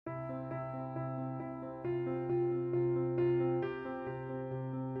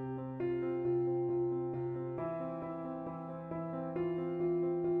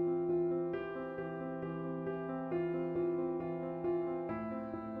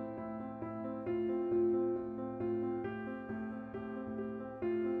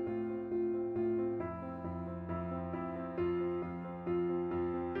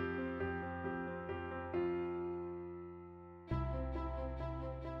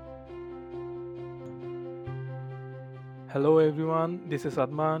Hello, everyone. This is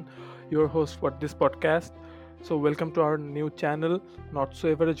Adman, your host for this podcast. So, welcome to our new channel, Not So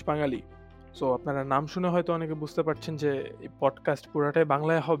Average Bangali. So আপনারা নাম শুনে হয়তো অনেকে বুঝতে পারছেন যে এই পডকাস্ট পুরাটাই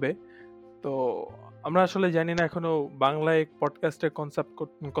বাংলায় হবে। তো আমরা আসলে জানি না এখনো বাংলায় পডকাস্টের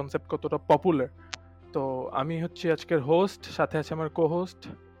কনসেপ্ট কতটা পপুলার। তো আমি হচ্ছি আজকের হোস্ট, সাথে আছে আমার কো-হোস্ট।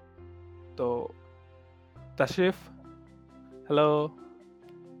 তো তাশরিফ, হ্যালো।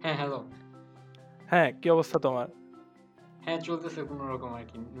 হ্যাঁ, হ্যালো। হ্যাঁ, কি অবস্থা তোমার? হ্যাঁ, চলতেছে কোনরকম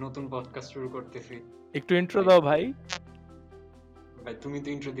আরকি। নতুন পডকাস্ট শুরু করতেছি। একটু ইন্ট্রো ভাই, দাও ভাই। ভাই তুমি তো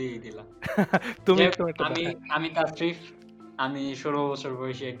ইন্ট্রো দিয়েই দিলা। তুমি যাই হোক, একটু একটা দাও। আমি হ্যাঁ। আমি তাসরিফ। আমি ১৬ বছর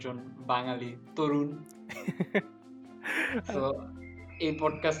বয়সী একজন বাঙালি তরুণ। সো এই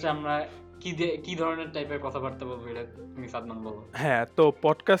পডকাস্টে আমরা কি ধরনের টাইপের কথাবার্তা বলবো এটা তুমি সাদমান বলো। হ্যাঁ, তো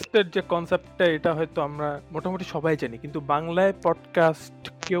পডকাস্টের যে কনসেপ্টটা এটা হয়তো আমরা মোটামুটি সবাই জানি, কিন্তু বাংলায় পডকাস্ট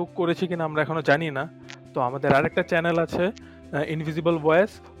কেউ করেছে কিনা আমরা এখনো জানি না। তো আমাদের আরেকটা চ্যানেল আছে, ইনভিজিবল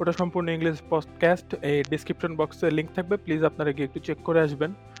ভয়েস, ওটা সম্পূর্ণ ইংলিশ পডকাস্ট। এই ডিসক্রিপশন বক্সে লিঙ্ক থাকবে, প্লিজ আপনারা গিয়ে একটু চেক করে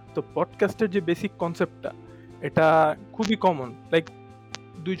আসবেন। তো পডকাস্টের যে বেসিক কনসেপ্টটা, এটা খুবই কমন। লাইক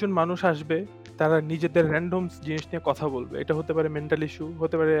দুইজন মানুষ আসবে, তারা নিজেদের র্যান্ডম জিনিস নিয়ে কথা বলবে। এটা হতে পারে মেন্টাল ইস্যু,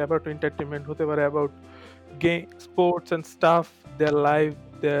 হতে পারে অ্যাবাউট এন্টারটেনমেন্ট, হতে পারে about game, sports and stuff, their life,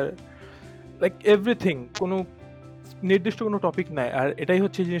 their like everything. কোনো নির্দিষ্ট কোনো টপিক নাই, আর এটাই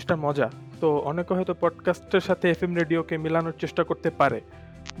হচ্ছে এই জিনিসটার মজা। তো অনেকে হয়তো পডকাস্টের সাথে এফএম রেডিওকে মেলানোর চেষ্টা করতে পারে,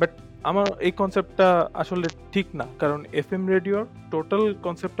 বাট আমার এই কনসেপ্টটা আসলে ঠিক না। কারণ এফএম রেডিওর টোটাল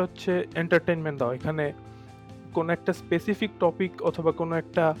কনসেপ্টটা হচ্ছে এন্টারটেনমেন্ট দাও। এখানে কোনো একটা স্পেসিফিক টপিক অথবা কোনো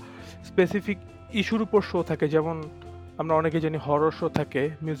একটা স্পেসিফিক ইস্যুর উপর শো থাকে, যেমন আমরা অনেকে জানি হরর শো থাকে,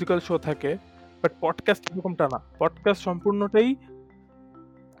 মিউজিক্যাল শো থাকে, বাট পডকাস্ট এরকমটা না। পডকাস্ট সম্পূর্ণটাই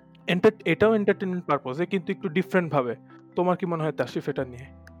এটাও এন্টারটেনমেন্ট পারপোজে, কিন্তু একটু ডিফারেন্ট ভাবে। তোমার কি মনে হয় তাশরিফ এটা নিয়ে?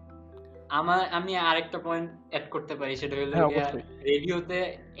 আমি আরেকটা পয়েন্ট এড করতে পারি, সেটা হলো হ্যাঁ, গিয়া অবশ্যই। রেডিওতে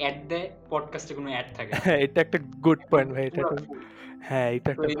এড দেয়, পডকাস্টে কোনো এড থাকে না। হ্যাঁ, এটা একটা গুড একদম পয়েন্ট ভাই। এটা পুরা একটা, ফুল। হ্যাঁ, এটা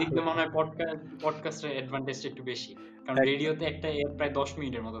তো একটা এদিক ভালো দিয়ে মনে point। হয় পডকাস্টের অ্যাডভান্টেজটা একটু বেশি। কারণ একদম, রেডিওতে একটা এড প্রায় ১০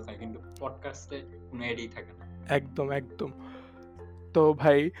 মিনিটের মতো থাকে, কিন্তু পডকাস্টে কোনো এডই থাকে না। একদম, একদম। তো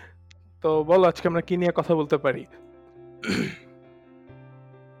ভাই, তো বলো আজকে আমরা কি নিয়ে কথা বলতে পারি?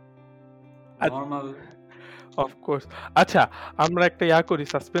 Normal of course. আচ্ছা, আমরা একটা করি,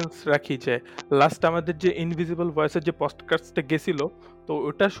 সাসপেন্স রাখি যে লাস্ট আমাদের যে ইনভিজিবল ভয়েসের যে পডকাস্টটা গেছিল, তো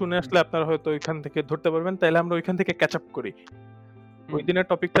ওটা শুনে আসলে আপনারা হয়তো ওইখান থেকে ধরতে পারবেন। তাইলে আমরা ওইখান থেকে ক্যাচ আপ করি। ওই দিনের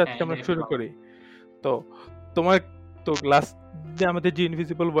টপিকটা হ্যাঁ, আজকে এটা আমরা কিন্তু শুরু ভালো। করি। তো তোমার, তো লাস্ট যে আমাদের যে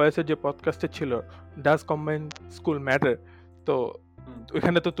ইনভিজিবল ভয়েসের যে পডকাস্টে ছিল, ডাজ কম্বাইন স্কুল ম্যাটার? তো হুম।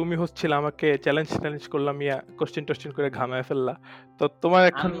 ওইখানে তো তুমি হোস্ট ছিল, আমাকে চ্যালেঞ্জ করলাম, কোশ্চেন টোশ্চেন করে ঘামায় ফেললা। তো তোমার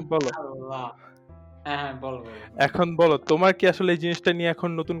এখন আমি বলো, আল্লাহ! হ্যাঁ, হ্যাঁ, বলো, বলো। এখন বলো তোমার কি আসলে এই জিনিসটা নিয়ে এখন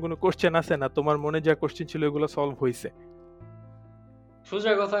নতুন কোনো কোশ্চেন আছে, না তোমার মনে যা কোশ্চেন ছিল এগুলো সলভ হইছে?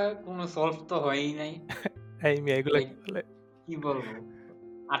 সোজা কথা, কোনো সলভ তো হয়ই নাই। এই মিয়া, এগুলা লাইক কি বলে? কি বলবো?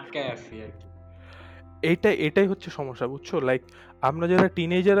 আটকায় আছি আরকি। এটাই হচ্ছে সমস্যা, বুঝছো? লাইক আমরা যারা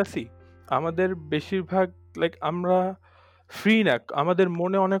টিনেজার আছি, আমাদের বেশিরভাগ, লাইক আমরা ফ্রি না। আমাদের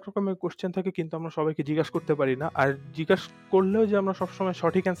মনে অনেক রকমের কোশ্চেন থাকে, কিন্তু আমরা সবাইকে জিজ্ঞাসা করতে পারি না। আর জিজ্ঞাসা করলেও যে আমরা সবসময়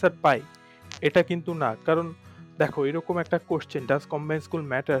সঠিক অ্যান্সার পাই, এটা কিন্তু না। কারণ দেখো, এরকম একটা question, does combine school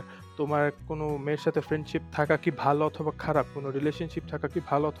matter? তোমার কোনো মেয়ের সাথে ফ্রেন্ডশিপ থাকা কি ভালো অথবা খারাপ, কোনো রিলেশনশিপ থাকা কি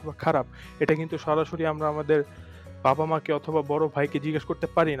ভালো অথবা খারাপ, এটা কিন্তু সরাসরি আমরা আমাদের বাবা মাকে অথবা বড় ভাইকে জিজ্ঞেস করতে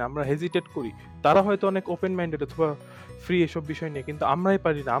পারি না। আমরা হেজিটেট করি। তারা হয়তো অনেক ওপেন মাইন্ডেড অথবা ফ্রি এসব বিষয় নিয়ে, কিন্তু আমরাই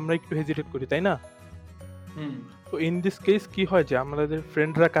পারি না। আমরা একটু হেজিটেট করি, তাই না? হুম। তো ইন দিস কেস কি হয় যে আমাদের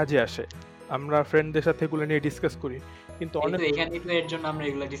ফ্রেন্ডরা কাজে আসে, আমরা ফ্রেন্ডদের সাথে এগুলো নিয়ে ডিসকাস করি, কিন্তু এই অনেক, তো এখানেই তো এর জন্য আমরা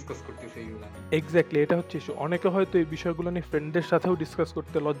এগুলা ডিসকাস করতেছি এগুলা নিয়ে। এক্স্যাক্টলি এটা হচ্ছে ইস্যু। অনেকে হয়তো এই বিষয়গুলো নিয়ে ফ্রেন্ডদের সাথেও ডিসকাস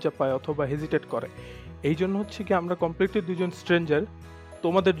করতে লজ্জা পায় অথবা হেজিটেট করে। এই জন্য হচ্ছে কি, আমরা কমপ্লিটলি দুজন স্ট্রেঞ্জার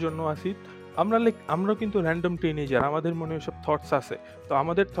তোমাদের জন্য আসি। আমরাও কিন্তু র্যান্ডম টিনেজার, আমাদের মনে ওইসব থটস আছে। তো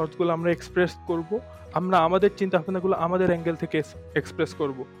আমাদের থটসগুলো আমরা এক্সপ্রেস করব, আমরা আমাদের চিন্তা ভাবনাগুলো আমাদের অ্যাঙ্গেল থেকে এক্সপ্রেস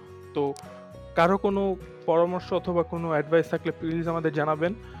করব। তো কারো কোনো পরামর্শ অথবা কোনো অ্যাডভাইস থাকলে প্লিজ আমাদের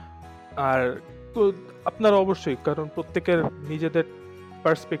জানাবেন। আর তো আপনারা অবশ্যই, কারণ প্রত্যেকের নিজেদের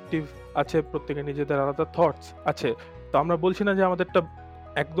পার্সপেক্টিভ আছে, প্রত্যেকের নিজেদের আলাদা থটস আছে। তো আমরা বলছি না যে আমাদেরটা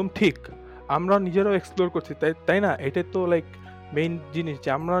একদম ঠিক। আমরা নিজেরাও এক্সপ্লোর করছি, তাই তাই না? এটাই তো লাইক মেইন জিনিস, যে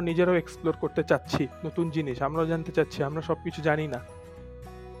আমরা নিজেরাও এক্সপ্লোর করতে চাচ্ছি নতুন জিনিস, আমরাও জানতে চাচ্ছি, আমরা সবকিছু জানি না।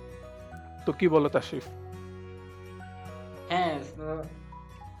 তো কি বলো তাশরিফ? হ্যাঁ, তো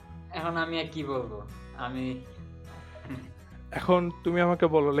এখন আমি আর কি বলবো? আমি এখন তুমি আমাকে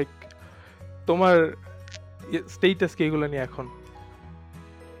বলো, লাইক তোমার স্টেটাস কি এগুলো নিয়ে এখন?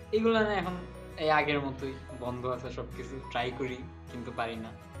 এগুলা না এখন এই আগের মতোই বন্ধ আছে সবকিছু। ট্রাই করি কিন্তু পারি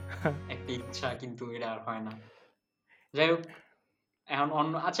না। একটা ইচ্ছা, কিন্তু এটা আর হয় না। যাই হোক, এখন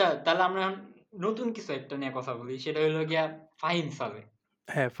অন্য আচ্ছা, তাহলে আমরা এখন নতুন কিছু একটা নিয়ে কথা বলি, সেটা হলো গিয়া ফাহিম সালেহ।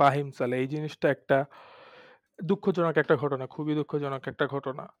 হ্যাঁ, ফাহিম সালেহ এই জিনিসটা একটা দুঃখজনক একটা ঘটনা, খুবই দুঃখজনক একটা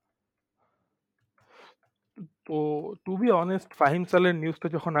ঘটনা। তো টু বি অনেস্ট ফাহিম সালেহের নিউজটা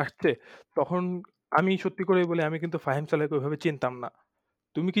যখন আসছে তখন আমি সত্যি করেই বলি আমি কিন্তু ফাহিম সালেহকে ওইভাবে চিনতাম না।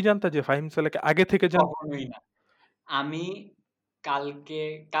 তুমি কি জানতা যে ফাহিম সালেহকে আগে থেকে কখনোই না। আমি কালকে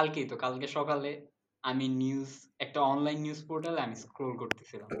কালকে সকালে আমি একটা অনলাইন নিউজ পোর্টালে আমি স্ক্রল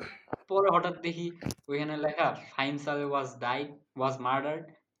করতেছিলাম। পরে হঠাৎ দেখি ওইখানে লেখা Fahim Saleh was murdered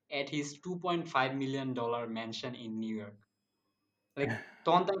at his $2.5 million mansion in New York. Like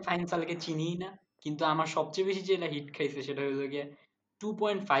তখন তো আমি ফাহিম সালেহকে চিনিই না। কিন্তু আমার সবচেয়ে বেশি যেটা হিট খাইছে সেটা হলো গিয়ে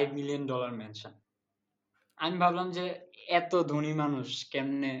 $2.5 মিলিয়ন ম্যানশন। আমি ভাবলাম যে এত ধনী মানুষ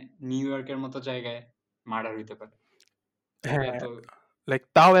কেমনে নিউ ইয়র্কের মতো জায়গায় মার্ডার হইতে পারে? লাইক হ্যাঁ, এত লাইক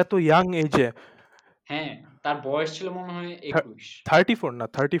তাও এত ইয়াং এজে। হ্যাঁ, তার বয়স ছিল মনে হয় ২১। 34 না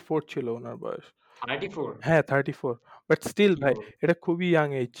 34 ছিল ওনার বয়স। 34? হ্যাঁ 34, বাট স্টিল কি ভাই বল? এটা খুবই ইয়াং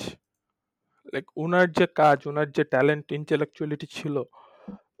এজ। লাইক ওনার যে কাজ, ওনার যে ট্যালেন্ট, ইন্টেলেকচুয়ালিটি ছিল,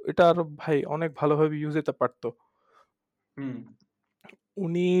 এটা আরো ভাই অনেক ভালোভাবে ইউজ হতে পারতো। হুম।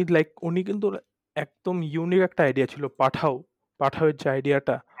 উনি লাইক উনি কিন্তু একদম ইউনিক একটা আইডিয়া ছিল পাঠাও। পাঠাওয়ের যে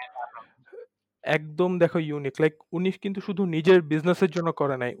আইডিয়াটা একদম দেখো ইউনিক। লাইক উনি কিন্তু শুধু নিজের বিজনেসের জন্য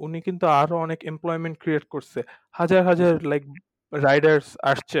করে নাই, উনি কিন্তু আরো অনেক এমপ্লয়মেন্ট ক্রিয়েট করছে। হাজার হাজার লাইক রাইডার্স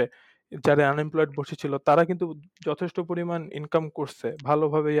আসছে যারা আনএমপ্লয়েড বসেছিল, তারা কিন্তু যথেষ্ট পরিমাণ ইনকাম করছে,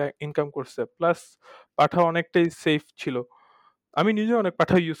 ভালোভাবে ইনকাম করছে। প্লাস পাঠাও অনেকটাই সেফ ছিল। আমি নিজে অনেক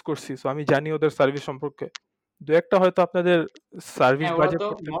পাঠাও ইউজ করছি, সো আমি জানি ওদের সার্ভিস সম্পর্কে। দু একটা হয়তো আপনাদের সার্ভিস হ্যাঁ, ওরা বাজে তো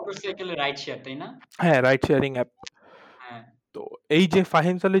পড়তে। মোটরসাইকেলের রাইড শেয়ার, তাই না? হ্যাঁ, রাইড শেয়ারিং অ্যাপ। হ্যাঁ। তো এই যে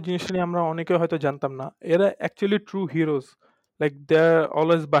ফাহিম সালের জিনিসটা নিয়ে আমরা অনেকে হয়তো জানতাম না, এরা actually true heroes. Like they are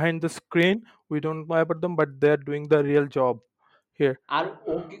always behind the screen, we don't know about them, but they are doing the real job here. আর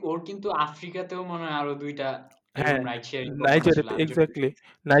ওর কিন্তু আফ্রিকাতেও মনে হয় আরো ২ টা এরকম হ্যাঁ, রাইড শেয়ারিং কোম্পানি ছিল, নাইজেরিয়াতে আমি যতটুকু এক্স্যাক্টলি।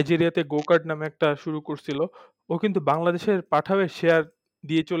 শুনছি। নাইজেরিয়াতে গোকার্ট নামে একটা শুরু করছিল। ও কিন্তু বাংলাদেশের পাঠাওয়ে শেয়ার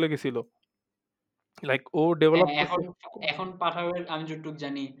দিয়ে চলে গেছিল। লাইক ও হ্যাঁ, ডেভেলপ করছে। এখন পাঠাওয়ের আমি যতটুকু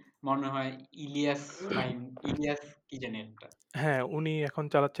জানি মনে হয় ইলিয়াস ফাহিম, ইলিয়াস কি জানি একটা। হ্যাঁ, উনি এখন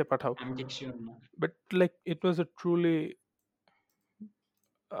চালাচ্ছে পাঠাও। আমি ঠিক শিওর না। But like it was a truly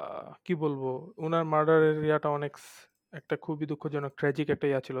কি বলবো, উনার মার্ডারের ইয়াটা অনেক একটা খুবই দুঃখজনক ট্র্যাজিক একটা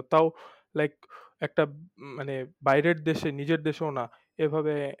ইয়া ছিল। তাও লাইক একটা মানে বাইরের দেশে, নিজের দেশেও না,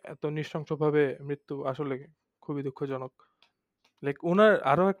 এভাবে এত নৃশংসভাবে মৃত্যু আসলে খুবই দুঃখজনক। লাইক উনার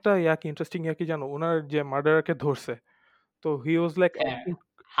আরো একটা ইয়া কি ইন্টারেস্টিং ইয়া কি জানো, উনার যে মার্ডারকে ধরছে, তো হি ওয়াজ লাইক হ্যাঁ, অ্যাক্টিং।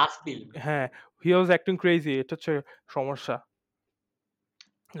 হাসপিল। হ্যাঁ, হি ওয়াজ অ্যাক্টিং ক্রেজি, এটা হচ্ছে সমস্যা।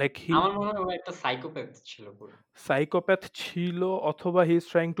 লাইক হি আমার মনে হয় ও একটা সাইকোপ্যাথ ছিল পুরো। সাইকোপ্যাথ ছিল, অথবা he is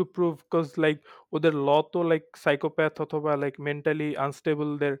trying to prove, cause like ওদের ল তো লাইক সাইকোপ্যাথ অথবা লাইক মেন্টালি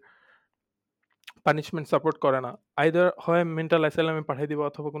আনস্টেবলদের পানিশমেন্ট সাপোর্ট করে না। আইদার হয় মেন্টাল অ্যাসাইলামে পাঠিয়ে দিবে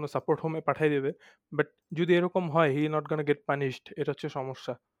অথবা কোনো সাপোর্ট হোমে পাঠিয়ে দিবে। বাট যদি এরকম হয়, he not gonna gate punished, এটা হচ্ছে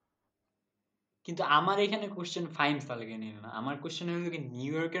সমস্যা। কিন্তু আমার এখানে কোয়েশ্চেন ফাহিম সালেকে নিয়ে না। আমার কোয়েশ্চেন হলো কি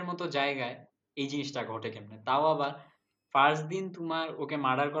নিউ ইয়র্কের মতো জায়গায় এই জিনিসটা ঘটে কেমনে? তাও আবার ফার্স্ট দিন তোমার ওকে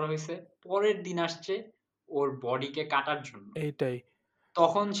মার্ডার করা হইছে। পরের দিন আসছে ওর বডিকে কাটার জন্য। এইটাই।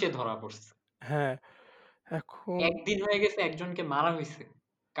 তখন সে ধরা পড়ছে। হ্যাঁ, এখন ১ দিন হয়ে গেছে একজনকে মারা হইছে।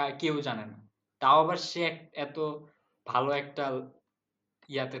 কেউ জানে না। তাও আবার সে এত ভালো একটা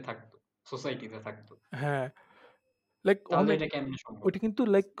ইয়াতে থাকতো, সোসাইটিতে থাকতো। হ্যাঁ, লাইক তাহলে অনেক, এটা কেমনে সম্ভব? ওইটা কিন্তু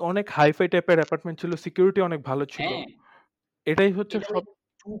লাইক অনেক হাই-ফাই টাইপের অ্যাপার্টমেন্ট ছিল, সিকিউরিটি অনেক ভালো ছিল। হ্যাঁ, এটাই হচ্ছে এটা সব। লাইক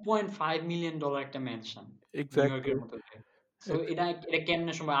 $2.5 মিলিয়ন একটা ম্যানশন নিউ ইয়র্কের এক্সাক্টলি। মতো জায়গায়। সো এটা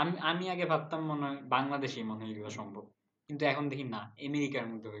কেমনে সম্ভব? আমি আমি আগে ভাবতাম মনে হয় বাংলাদেশেই মনে হয় এগুলো সম্ভব। কিন্তু এখন দেখি না, আমেরিকার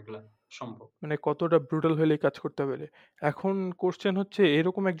মধ্যে এগুলা সম্ভব। মানে কতটা ব্রুটাল হলেই কাজ করতে পারে। এখন কোশ্চেন হচ্ছে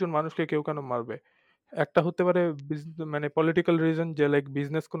এরকম একজন মানুষকে কেউ কেন মারবে? একটা হতে পারে মানে পলিটিক্যাল রিজন, যে লাইক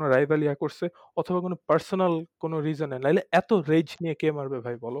বিজনেস কোনো রাইভাল ইয়া করছে, অথবা কোনো পার্সোনাল কোনো রিজনে। নাইলে এত রেজ নিয়ে কে মারবে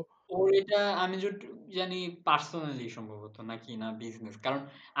ভাই বলো? ওর এটা আমি যতটুকু জানি পার্সোনালি সম্ভবত নাকি না বিজনেস। কারণ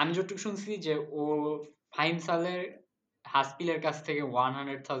আমি যতটুকু শুনছি যে ও ফাহিম সালের হাসপিলের কাছ থেকে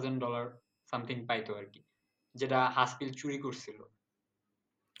 $100,000 সামথিং পাইতো আরকি। যেটা হাসপিল চুরি করছিল।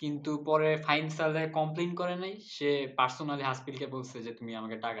 কিন্তু পরে ফাহিম সালেহ কমপ্লেইন করে নাই। সে পার্সোনালি হাসপিলকে বলছে যে তুমি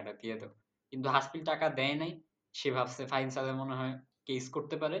আমাকে টাকাটা দিয়ে দাও। কিন্তু হাসপিল টাকা দেয় নাই। সে ভাবছে ফাহিম সালেহ মনে হয় কেস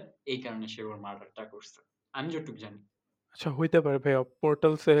করতে পারে। এই কারণে সে ওর মার্ডারটা করছে। আমি যতটুকু জানি। আচ্ছা, হইতে পারে ভাইয়া,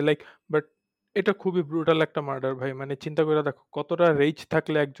 পোর্টালসে লাইক, বাট এটা খুবই ব্রুটাল একটা মার্ডার ভাই। মানে চিন্তা করে দেখো কতটা রেজ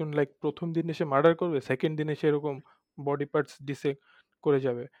থাকলে একজন লাইক প্রথম দিনে সে মার্ডার করবে, সেকেন্ড দিনে সে এরকম বডি পার্টস ডিসে করে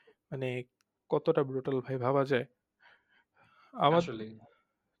যাবে। মানে কতটা ব্রুটাল ভাই ভাবা যায়। আমার আসলেই।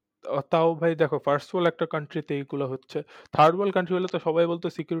 তাও ভাই দেখো ফার্স্ট ওয়ার্ল্ড একটা কান্ট্রিতে এইগুলো হচ্ছে। থার্ড ওয়ার্ল্ড কান্ট্রি হলে তো সবাই বলতো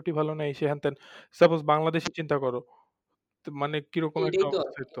সিকিউরিটি ভালো নাই সে হ্যান-ত্যান। সাপোজ বাংলাদেশে চিন্তা করো। তো মানে কিরকম একটা এটাই তো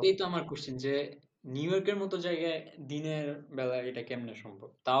অবস্থা হইতো। এটাই তো আমার কোশ্চেন যে নিউ ইয়র্কের মতো জায়গায় দিনের বেলা এটা কেমনে সম্ভব?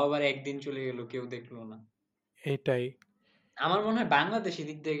 তাও আবার একদিন চলে গেল কেউ দেখলো না। এইটাই। আমার মনে হয় বাংলাদেশ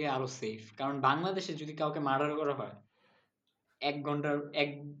এদিক থেকে আরো সেফ। কারণ বাংলাদেশে যদি কাউকে মার্ডার করা হয়, ১ ঘন্টার এক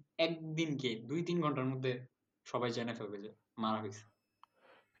একদিন কি ২-৩ ঘন্টার মধ্যে সবাই জেনে ফেলবে যে মারা হইছে।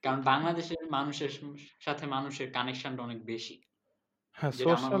 কারণ বাংলাদেশের মানুষের সাথে মানুষের কানেকশনটা অনেক বেশি। হ্যাঁ,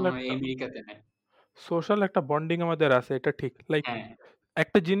 যেটা আমার মনে হয় আমেরিকাতে নাই। সোশ্যাল একটা বন্ডিং আমাদের আছে এটা ঠিক। লাইক হ্যাঁ,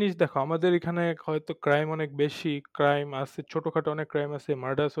 একটা জিনিস দেখো আমাদের এখানে হয়তো ক্রাইম অনেক বেশি, ক্রাইম আছে, ছোটখাটো অনেক ক্রাইম আছে,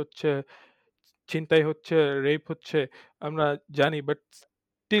 মার্ডারস হচ্ছে, ছিনতাই হচ্ছে, রেপ হচ্ছে, আমরা জানি বাট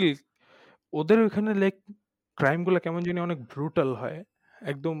স্টিল ওদের ওইখানে লাইক ক্রাইম গুলা কেমন জানি অনেক ব্রুটাল হয়।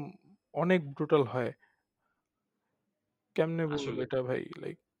 একদম অনেক ব্রুটাল হয়। কেমনে বলবো আসলেই। এটা ভাই?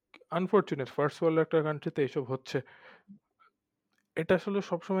 লাইক আনফরচুনেট ফার্স্ট ওয়ার্ল্ড একটা কান্ট্রিতে এসব হচ্ছে। এটা আসলে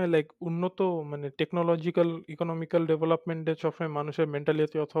সবসময় লাইক উন্নত মানে টেকনোলজিক্যাল ইকোনমিক্যাল ডেভেলপমেন্টে সবসময় মানুষের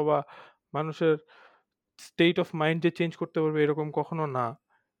মেন্টালিটি অথবা মানুষের স্টেট অফ মাইন্ড যে চেঞ্জ করতে পারবে এরকম কখনো না।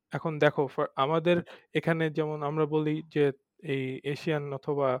 এখন দেখো আমাদের এখানে যেমন আমরা বলি যে এই এশিয়ান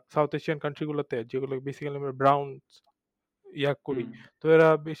অথবা সাউথ এশিয়ান কান্ট্রি গুলোতে যেগুলো বেসিক্যালি আমরা ব্রাউন করি। হুম। তো এরা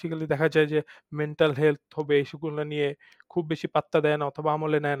বেসিক্যালি দেখা যায় যে মেন্টাল হেলথ হবে এসবগুলো নিয়ে খুব বেশি পাত্তা দেয় না অথবা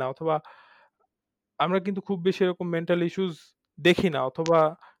আমলে নেয় না অথবা আমরা কিন্তু খুব বেশি এরকম মেন্টাল ইস্যুস দেখি না অথবা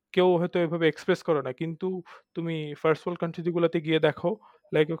কেউ হয়তো এভাবে এক্সপ্রেস করে না। কিন্তু তুমি ফার্স্ট ওয়ার্ল্ড কান্ট্রি গুলাতে গিয়ে দেখো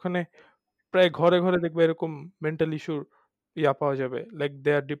লাইক ওখানে প্রায় ঘরে, ঘরে দেখবে এরকম মেন্টাল ইস্যুর পাওয়া যাবে। Like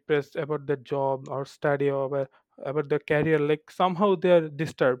they are depressed about their job or study or about their career. Like somehow they are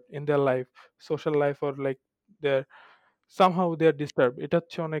disturbed in their life, social life or like their somehow they are disturbed. এটা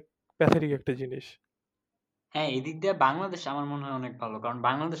হচ্ছে অনেক pathetic একটা জিনিস। হ্যাঁ, এদিক দিয়ে বাংলাদেশ আমার মনে হয় অনেক ভালো। কারণ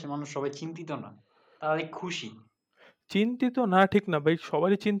বাংলাদেশের মানুষ সবাই চিন্তিত না। তারা অনেক খুশি। চিন্তিত না ঠিক না ভাই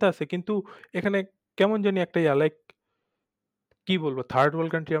সবারই চিন্তা আছে। কিন্তু এখানে কেমন জানি একটা লাইক কি বলবো থার্ড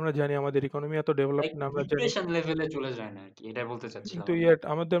ওয়ার্ল্ড কান্ট্রি আমরা জানি আমাদের ইকোনমি এত ডেভেলপড লাইক না আমরা জানি। ডিপ্রেশন লেভেলে চলে যায় না আরকি। এটাই বলতে চাচ্ছিলাম কিন্তু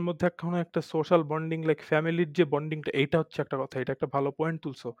আমি। আমাদের মধ্যে এখনো একটা সোশ্যাল বন্ডিং লাইক ফ্যামিলির যে বন্ডিংটা এইটা হচ্ছে একটা কথা। এটা একটা ভালো পয়েন্ট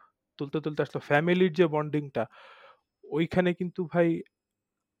তুলছো। তুলতে আসলে ফ্যামিলির যে বন্ডিংটা ওইখানে কিন্তু ভাই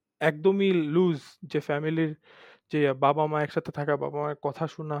একদমই লুজ যে ফ্যামিলির যে বাবা-মা একসাথে থাকা, বাবা-মায়ের কথা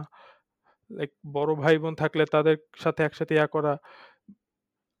শোনা, লাইক বড় ভাই-বোন থাকলে তাদের সাথে একসাথে করা।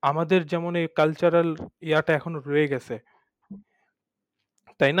 আমাদের যেমন এই কালচারাল এখনো রয়ে গেছে।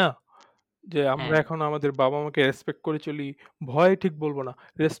 তাই না? যে আমরা হ্যাঁ, এখন আমাদের বাবা-মাকে রেসপেক্ট করে চলি। ভয় ঠিক বলব না।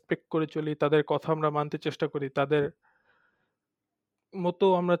 রেসপেক্ট করে চলি। তাদের কথা আমরা মানতে চেষ্টা করি। তাদের মতো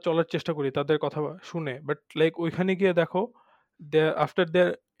আমরা চলার চেষ্টা করি তাদের কথা শুনে। বাট লাইক ওইখানে গিয়ে দেখো আফটার দে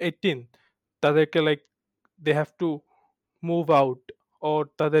আর 18 তাদেরকে like they have to move out or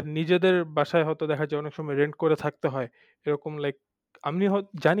তাদের নিজেদের বাসায় হয়তো দেখা যায় অনেক সময় রেন্ট করে থাকতে হয়। এরকম লাইক আমি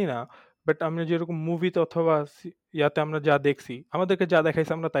জানি না। বাট আমরা যেরকম মুভিতে অথবা আমরা যা দেখছি, আমাদেরকে যা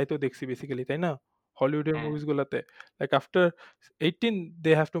দেখাইছে আমরা তাই তো দেখছি বেসিক্যালি, তাই না? হলিউডের হ্যাঁ। মুভিস গুলাতে। Like after 18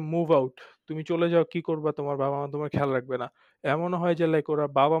 they have to move out. তুমি চলে যাও কি করবা? তোমার বাবা-মা তোমার খেয়াল রাখবে না। এমনও হয় যে লাইক ওরা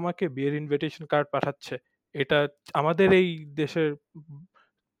বাবা-মাকে বিয়ের ইনভিটেশন কার্ড পাঠাচ্ছে। এটা আমাদের এই দেশের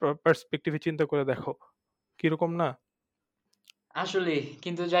পার্সপেক্টিভ এ চিন্তা করে দেখো। কিরকম না? আসলেই।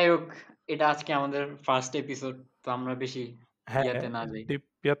 কিন্তু যাই হোক, এটা আজকে আমাদের ফার্স্ট এপিসোড। তো আমরা বেশি হ্যাঁ, ইয়াতে না যাই। ডিপ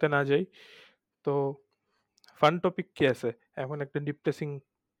ইয়াতে না যাই। তো ফান টপিক কি আছে? এখন একটা ডিপ্রেসিং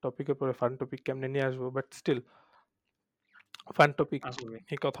টপিকের পরে ফান টপিক কেমনে নিয়ে আসবো? বাট স্টিল ফান টপিক আসলে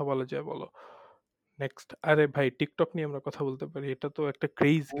নিয়ে কথা বলা যায় বলো। নেক্সট আরে ভাই TikTok নিয়ে আমরা কথা বলতে পারি। এটা তো একটা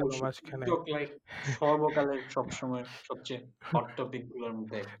ক্রেজ গেল অবশ্যই মাঝখানে। টিকটক লাইক সর্বকালের সবসময় সবচেয়ে হট টপিক গুলোর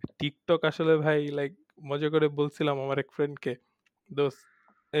মধ্যে একটা। TikTok আসলে ভাই লাইক মজা করে বলছিলাম আমার এক ফ্রেন্ডকে, "দোস্ত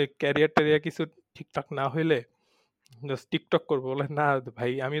ক্যারিয়ার-ট্যারিয়ার কিছু ঠিকঠাক না হইলে জাস্ট টিকটক করবো।" বলে, "না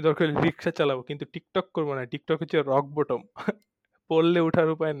ভাই আমি দরকার হলে রিক্সা চালাবো কিন্তু টিকটক করবো না। টিকটক হচ্ছে রক বটম। পড়লে ওঠার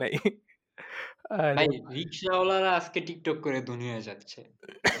উপায় নাই।" আরে ভাই রিক্শাওয়ালারা আজকে টিকটক করে ধনী হয়ে যাচ্ছে।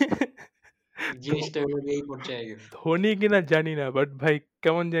 ধ জিনিসটা হলো গিয়ে এই পর্যায়ে গেছে। ধনী কিনা জানি না বাট ভাই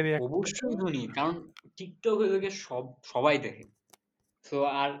কেমন জানি অবশ্যই ধনী। কারণ টিকটক হলো গিয়ে সবাই দেখে। সো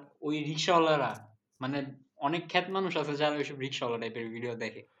আর ওই রিক্শাওয়ালারা মানে অনেক খ্যাত মানুষ আছে যারা ওইসব রিক্শাওয়ালা টাইপের ভিডিও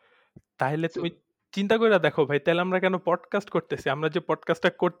দেখে। তাইলে সো তুমি চিন্তা কইরা দেখো ভাই তাইলে আমরা কেন পডকাস্ট করতেছি? আমরা যে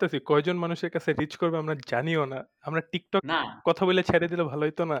পডকাস্টটা করতেছি কয়জন মানুষের কাছে রিচ করবে আমরা জানিও না। আমরা TikTok না, কথা বলে ছেড়ে দিলে ভালো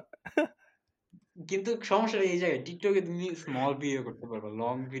হইতো না? কিন্তু সমস্যাটা এই জায়গায় টিকটকে তুমি স্মল ভিডিও করতে পারবা।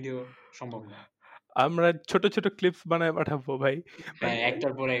 লং ভিডিও সম্ভব না। আমরা ছোট, ছোট ক্লিপস বানায় পাঠাবো ভাই। হ্যাঁ, মানে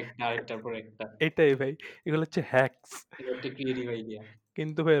একটার পরে একটা, আরেকটার পরে একটা। এটাই ভাই। এগুলো হচ্ছে হ্যাকস। এটা একটা ক্রিয়েটিভ আইডিয়া।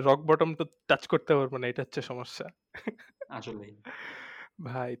 কিন্তু ভাই রক বটম তো টাচ করতে পারবো না। এটা হচ্ছে সমস্যা। আসলেই।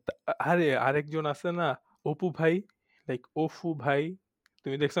 ভাই আরে আরেকজন আছে না, অপু ভাই, লাইক অফু ভাই,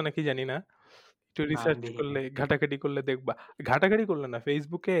 তুমি দেখছো নাকি জানি না, একটু না আমি রিসার্চ দেখি নাই। করলে ঘাটাঘাটি করলে দেখবা। ঘাটাঘাটি করলে না,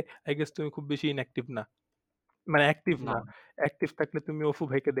 ফেসবুকে আই গেস তুমি খুব বেশি ইনঅ্যাক্টিভ না, মানে অ্যাক্টিভ না না। অ্যাক্টিভ থাকলে তুমি অফু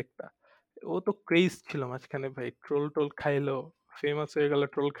ভাইকে দেখতা। ও তো ক্রেজ ছিল মাঝখানে ভাই, ট্রোল টোল খাইলো, ফেমাস হয়ে গেল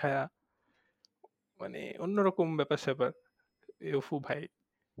ট্রোল খায়া, মানে অন্যরকম ব্যাপার স্যাপার এই অফু ভাই।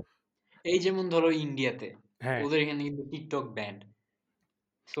 এই যেমন ধরো ইন্ডিয়াতে হ্যাঁ, ওদের এখানে কিন্তু টিকটক ব্যান্ড।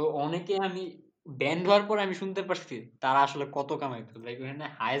 সো অনেকে আমি ব্যান্ড হওয়ার পর আমি শুনতে পারছি তারা আসলে কত কামাইতো। লাইক ওখানে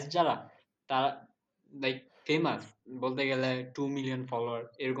হাইয়েস্ট যারা তারা লাইক ফেমাস বলতে গেলে 2 মিলিয়ন ফলোয়ার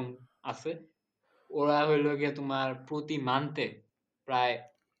এরকম আছে। ওরা হইলো গিয়ে তোমার প্রতি মান্থে প্রায়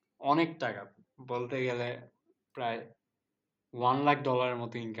অনেক টাকা বলতে গেলে প্রায় $1 লাখ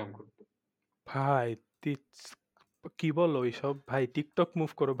মতো ইনকাম করতো। ভাই তিস- কি বলো এইসব ভাই, টিকটক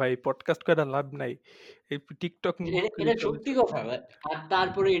মুভ করো ভাই, পডকাস্ট করে লাভ নাই, এই টিকটক মুভ এটা করে এটা চলে সত্যি যাও। কথা ভাই। আর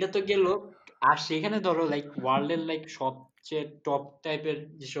তারপরে এটা তো গেল। আর সেখানে ধরো লাইক ওয়ার্ল্ডের লাইক সবচেয়ে টপ টাইপের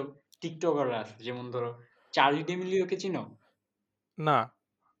যেসব টিকটকাররা আছে যেমন ধরো চার্লি ডেমিলিওকে চিনো? না,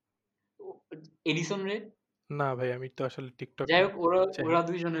 ও- এডিসন রে। না ভাই, আমি তো আসলে টিকটক যাই হোক ওরা চাই, ওরা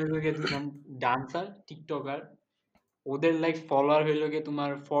দুইজন হইলো গিয়ে দুইজন ডান্সার টিকটকার। ওদের লাইক ফলোয়ার হইলো গিয়ে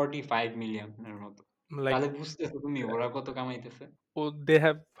তোমার 45 মিলিয়নের মতো। লাইক তাহলে বুঝতেছো তুমি ওরা কত কামাইতেছে। ও they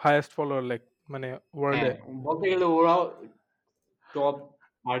have highest follower like, মানে ওয়ার্ল্ডে। হ্যাঁ, বলতে গেলে ওরাও টপ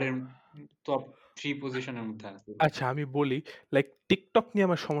ওয়ার্ল্ডের টপ 3 পজিশনের মধ্যে আছে ওরা। আচ্ছা আমি বলি, লাইক টিকটক নিয়ে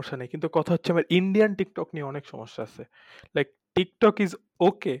আমার সমস্যা নেই, কিন্তু কথা হচ্ছে আমার ইন্ডিয়ান টিকটক নিয়ে অনেক সমস্যা আছে। লাইক টিকটক ইজ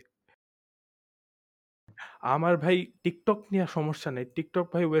ওকে, আমার ভাই টিকটক নিয়ে সমস্যা নেই, টিকটক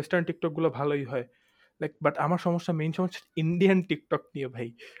ভাই ওয়েস্টার্ন টিকটক গুলো ভালোই হয়, লাইক বাট আমার সমস্যা, মেইন সমস্যা ইন্ডিয়ান টিকটক নিয়ে ভাই,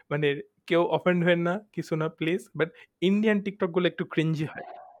 মানে কেউ অফেন্ড হয় না কিছু না প্লিজ, বাট ইন্ডিয়ান টিকটক গুলো একটু ক্রিঞ্জি হয়,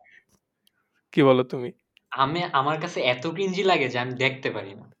 কি বলো তুমি? আমার কাছে এত ক্রিঞ্জি লাগে যে আমি দেখতে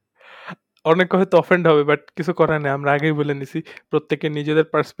পারি না। অনেকে হয়তো অফেন্ড হবে, বাট কিছু করার নেই, আমরা আগেই বলে নিছি প্রত্যেকের নিজেদের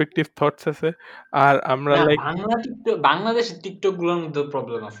পার্সপেক্টিভ থটস আছে, আর আমরা না লাইক বাংলাদেশের টিকটক গুলোর মধ্যে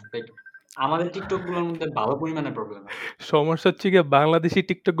প্রবলেম আছে। লাইক আমাদের টিকটক গুলোর মধ্যে ভালো পরিমাণে প্রবলেম আছে। সমস্যা হচ্ছে গিয়ে বাংলাদেশি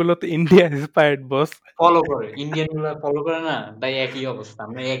টিকটক গুলো তো ইন্ডিয়া ইন্সপায়ার্ড বস। ফলো করে ইন্ডিয়ান গুলা ফলো করে না, তাই একই অবস্থা,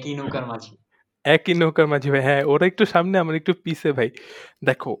 আমরা একই নৌকার মাঝি। একই নৌকার মাঝি ভাই, হ্যাঁ ওরা একটু সামনে আমার একটু পিছে ভাই।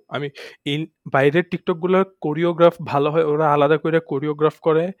 দেখো আমি ইন বাইরের টিকটক গুলোর কোরিওগ্রাফ ভালো হয়, ওরা আলাদা করে কোরিওগ্রাফ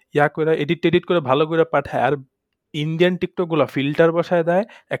করে, ইয়া করে এডিট টেডিট করে ভালো করে পাঠায়, আর ইন্ডিয়ান টিকটক গুলো ফিল্টার বসায় দেয়,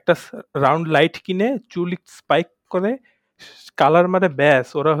 একটা রাউন্ড লাইট কিনে চুল স্পাইক করে কালার মারে, ব্যাস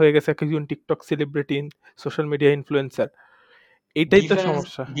ওরা হয়ে গেছে একজন TikTok celebrity, social media influencer. এটাই তো ডিফারেন্স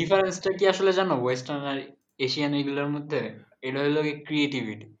সমস্যা। ডিফারেন্সটা কি আসলে জানো ওয়েস্টার্ন আর এশিয়ান এগুলোর মধ্যে? এটা হলো গিয়ে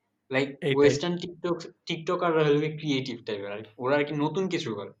ক্রিয়েটিভিটি। লাইক এইটাই, ওয়েস্টার্ন টিকটকাররা হলো গিয়ে ক্রিয়েটিভ টাইপের আর ওরা আর কি নতুন কিছু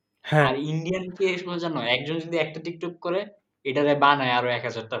করে। হ্যাঁ আর ইন্ডিয়ান কি আসলে জানো একজন যদি একটা টিকটক করে এটারে বানায় আরো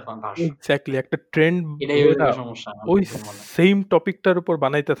 1000টা ভার্সন। এক্স্যাক্টলি, একটা ট্রেন্ড এটাই হলো ধইরা গিয়ে সমস্যা আমার ওই যতদূর মনে হয়। সেম টপিকটার উপর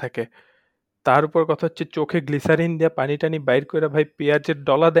বানাইতে থাকে। তার উপর কথা হচ্ছে চোখে গ্লিসারিন দিয়ে পানি টানি বাইর করে ভাই পেঁয়াজের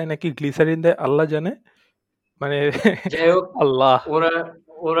ডলা দেয় নাকি গ্লিসারিন দেয় আল্লাহ জানে, মানে যাই হোক আল্লাহ। ওরা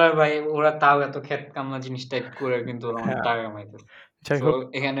ওরা ভাই ওরা তাও এত খ্যাত কামলা জিনিস টাইপ করে কিন্তু ওরা অনেক হ্যাঁ, টাকা কামাইতেছে। যাই তো হোক,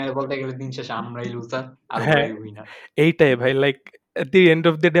 এখানে বলতে গেলে দিন শেষে আমরাই লুজার আর হ্যাঁ ওরাই উইনার। এইটাই ভাই, like at the end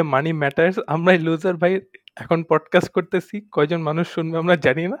of the day money matters, আমরাই লুজার ভাই। এখন পডকাস্ট করতেছি, কয়জন মানুষ শুনবে আমরা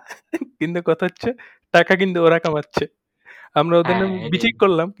জানি না, কিন্তু কথা হচ্ছে টাকা কিন্তু ওরা কামাচ্ছে, আমরা ওদের হ্যাঁ, নামে হ্যাঁ, এটাই। বিচিক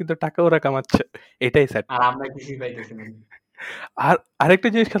করলাম কিন্তু টাকা ওরা কামাচ্ছে, এটাই স্যার। আর আমরা কিছুই পাইতেছি না। আর আরেকটা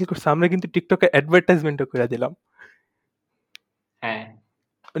জিনিস খেয়াল করছি, আমরা কিন্তু টিকটকে অ্যাডভার্টাইজমেন্টও করে দিলাম, হ্যাঁ,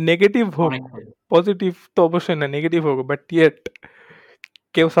 নেগেটিভ হোক অনেকটাই। পজিটিভ তো অবশ্যই না, নেগেটিভ হোক, বাট ইয়েট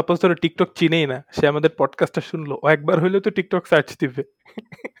কেউ সাপোজ ধরো টিকটক চিনেই না, সে আমাদের পডকাস্টটা শুনলো, ও একবার হইলেও তো টিকটক সার্চ দিবে।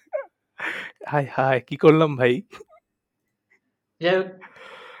 হাই হাই কি করলাম ভাই। যাই হোক,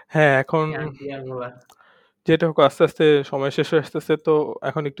 হ্যাঁ এখন কি আর বলার। যেটা হোক, আস্তে আস্তে সময় শেষ হয়ে আসতেছে, তো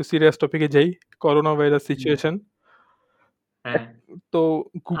এখন একটু সিরিয়াস টপিকে যাই, করোনা ভাইরাস হুম, সিচুয়েশন। হ্যাঁ, তো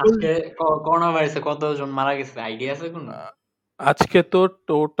গুগল, আজকে করোনা ভাইরাসে কতজন মারা গেছে আইডিয়া আছে কোনো? আজকে তো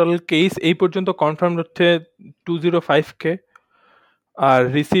টোটাল কেস এই পর্যন্ত কনফার্ম হচ্ছে 205K, আর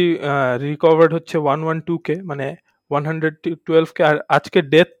রিকভার্ড হচ্ছে 112K, মানে 112K, আর আজকে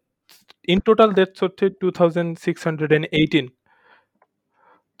ডেথ, ইন টোটাল ডেথস হচ্ছে 2618।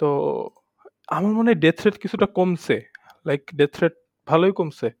 তো আমার মনে হয় ডেথ রেট কিছুটা কমছে, লাইক ডেথ রেট ভালোই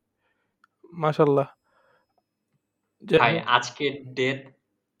কমছে, মাশাল্লাহ। যাই ভাই হোক, আজকে ডেথ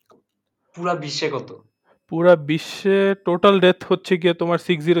পুরা বিশ্বে কত? পুরা বিশ্বে টোটাল ডেথ হচ্ছে গিয়ে তোমার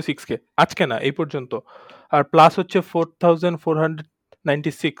 606K, আজকে না এই পর্যন্ত, আর প্লাস হচ্ছে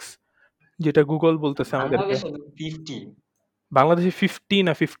 4496, যেটা গুগল বলতেছে আমাদেরকে। বাংলাদেশে তো 50। বাংলাদেশে 50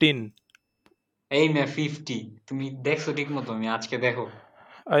 না 15? এই মে 50। তুমি দেখছো ঠিক মতো? আমি আজকে দেখো।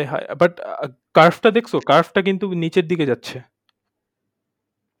 আয় হায়! বাট কার্ভটা দেখছো? কার্ভটা কিন্তু নিচের দিকে যাচ্ছে।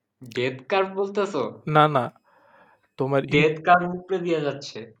 ডেথ কার্ভ বলতেছো? না, না। তোমার ডেথ কার্ভ উপরে দিয়ে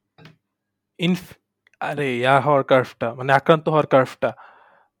যাচ্ছে। ইনফ আরে হওয়ার কার্ভটা মানে আক্রান্ত হওয়ার কার্ভটা।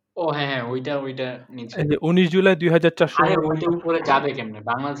 ও হ্যাঁ, হ্যাঁ, ওইটা নিচে। এই যে 19 জুলাই আরে ২৪০৯ ওইটা উপরে যাবে কেমনে?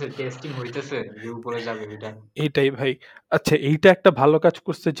 বাংলাদেশের টেস্টিং হইতেছে যে উপরে যাবে ওইটা। এইটাই ভাই। আচ্ছা এইটা একটা ভালো কাজ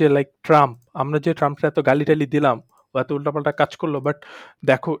করছে যে লাইক ট্রাম্প, আমরা যে ট্রাম্পকে এত গালি-টালি দিলাম, ও এত উল্টাপাল্টা কাজ করলো। বাট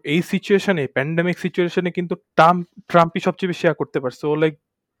দেখো এই সিচুয়েশনে, প্যান্ডেমিক সিচুয়েশনে কিন্তু ট্রাম্পই সবচেয়ে বেশি করতে পারছে। ও লাইক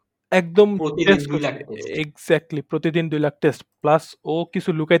একদম প্রতিদিন টেস্ট ২ করছে। লাখ টেস্ট। এক্সাক্টলি প্রতিদিন ২ লাখ টেস্ট। প্লাস ও কিছু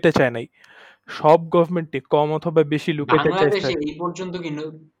লুকাইতে চায় নাই। সব গভর্নমেন্টই কম অথবা বেশি লুকাইতে চাইছে। বাংলাদেশে এই পর্যন্ত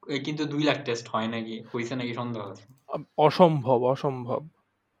কিন্তু ২ লাখ টেস্ট হয় নাকি? হইছে নাকি সন্দেহ আছে। অসম্ভব, অসম্ভব।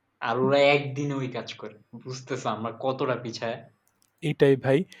 আর ওরা একদিনে ওই কাজ করে। বুঝতেছো আমরা কতটা পিছায়? এইটাই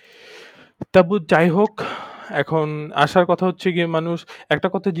ভাই। তাবু যাই হোক, এখন আসার কথা হচ্ছে গিয়ে মানুষ একটা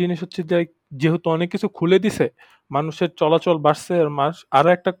কথা জিনিস হচ্ছে যে যেহেতু অনেক কিছু খুলে দিছে, মানুষের চলাচল বাড়ছে আর আরো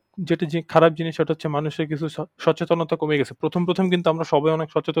একটা যেটা যে খারাপ জিনিস সেটা হচ্ছে মানুষের কিছু সচেতনতা কমে গেছে। প্রথম কিন্তু আমরা সবাই অনেক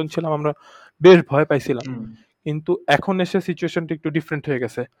সচেতন ছিলাম, আমরা বেশ ভয় পাইছিলাম। হুম, কিন্তু এখন এসে সিচুয়েশনটা একটু ডিফারেন্ট হয়ে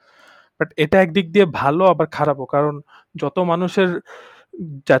গেছে। বাট এটা একদিক দিয়ে ভালো আবার খারাপও। কারণ যত মানুষের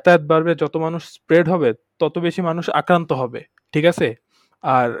যাতায়াত বাড়বে, যত মানুষ স্প্রেড হবে, তত বেশি মানুষ আক্রান্ত হবে। ঠিক আছে?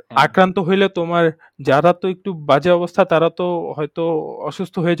 আর হ্যাঁ, আক্রান্ত হইলে তোমার যারা তো একটু বাজে অবস্থা তারা তো হয়তো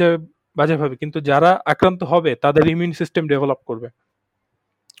অসুস্থ হয়ে যাবে বাজেভাবে। কিন্তু যারা আক্রান্ত হবে তাদের ইমিউন সিস্টেম ডেভেলপ করবে।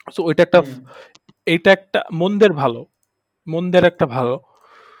 সো হুম, এইটা একটা মন্দের ভালো। মন্দের একটা ভালো।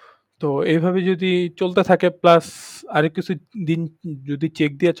 তো এইভাবে যদি চলতে থাকে প্লাস আরেক কিছু দিন যদি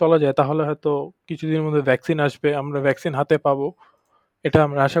চেক দিয়ে চলা যায় তাহলে হয়তো কিছুদিনের মধ্যে ভ্যাকসিন আসবে। আমরা ভ্যাকসিন হাতে পাবো। এটা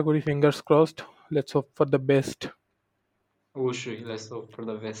আমরা আশা করি fingers crossed. Let's hope for the best. অবশ্যই। Let's hope for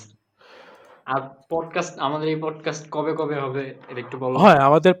the best. আর আমাদের এই পডকাস্ট কবে হবে এটা একটু বলো। হয়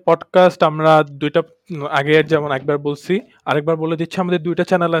আমাদের পডকাস্ট আমরা ২ টা আগে যেমন একবার বলছি, আরেকবার বলে দিচ্ছি আমাদের ২ টা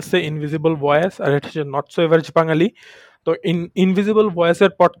চ্যানেল আছে ইনভিজিবল ভয়েস আর এটা হচ্ছে নট সো এভারেজ বাঙালি। তো ইনভিজিবল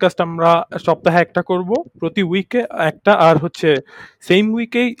ভয়েসের পডকাস্ট আমরা সপ্তাহে একটা করব, প্রতি উইকে একটা। আর হচ্ছে সেম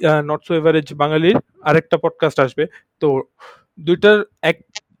উইকেই নট সো এভারেজ বাঙালির আরেকটা পডকাস্ট আসবে। তো ২ টার এক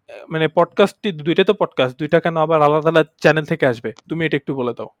মানে পডকাস্টটি ২ টা তো পডকাস্ট ২ টা কেন আবার আলাদা আলাদা চ্যানেল থেকে আসবে? তুমি এটা একটু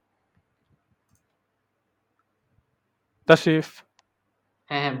বলে দাও। তাশরিফ।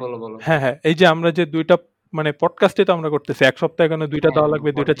 হ্যাঁ, হ্যাঁ, বলো, বলো। হ্যাঁ, হ্যাঁ। এই যে আমরা যে ২ টা মানে পডকাস্টই তো আমরা করতেছি। ১ সপ্তাহে কেন ২ টা হ্যাঁ, দেওয়া হ্যাঁ, লাগবে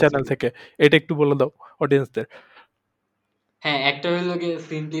 ২ টা পডকাস্ট। চ্যানেল থেকে? এটা একটু বলে দাও অডিয়েন্সদের। হ্যাঁ, একটা হইলো গিয়ে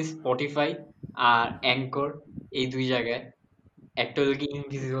সিম্পলি Spotify আর Anchor, এই ২ জায়গায়। একটা হলো গিয়ে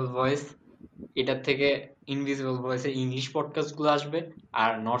ইনভিজিবল ভয়েস। এটার থেকে ইনভিজিবল ভয়েসের ইংলিশ পডকাস্ট গুলো আসবে।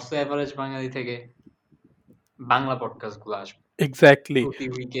 আর নর্থ এভারেজ বাঙালি থেকে বাংলা পডকাস্ট গুলো আসবে। এক্সাক্টলি। প্রতি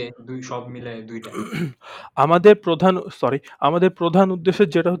উইকে সব মিলে ২ টা। আমাদের প্রধান উদ্দেশ্য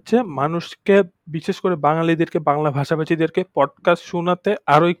যেটা হচ্ছে মানুষকে, বিশেষ করে বাঙালিদেরকে, বাংলা ভাষাভাষীদেরকে পডকাস্ট শোনাতে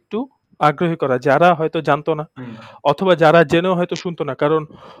আরো একটু আগ্রহী করা। যারা হয়তো জানতো না হুম, অথবা যারা জেনেও হয়তো শুনতো না। কারণ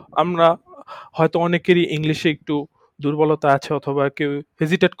আমরা হয়তো অনেকেরই ইংলিশে একটু দুর্বলতা আছে অথবা কেউ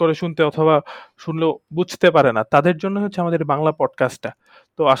হেজিটেট করে শুনতে অথবা শুনলেও বুঝতে পারে না। তাদের জন্য হচ্ছে আমাদের বাংলা পডকাস্টটা।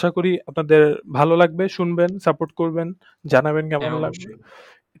 তো আশা করি আপনাদের ভালো লাগবে, শুনবেন, সাপোর্ট করবেন, জানাবেন কেমন হ্যাঁ, লাগবে। অবশ্যই।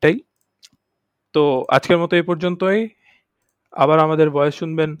 এটাই। তো আজকের মতো এই পর্যন্তই। আবার আমাদের ভয়েস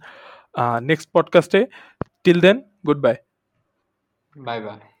শুনবেন next পডকাস্টে। Till then, good bye. Bye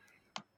bye.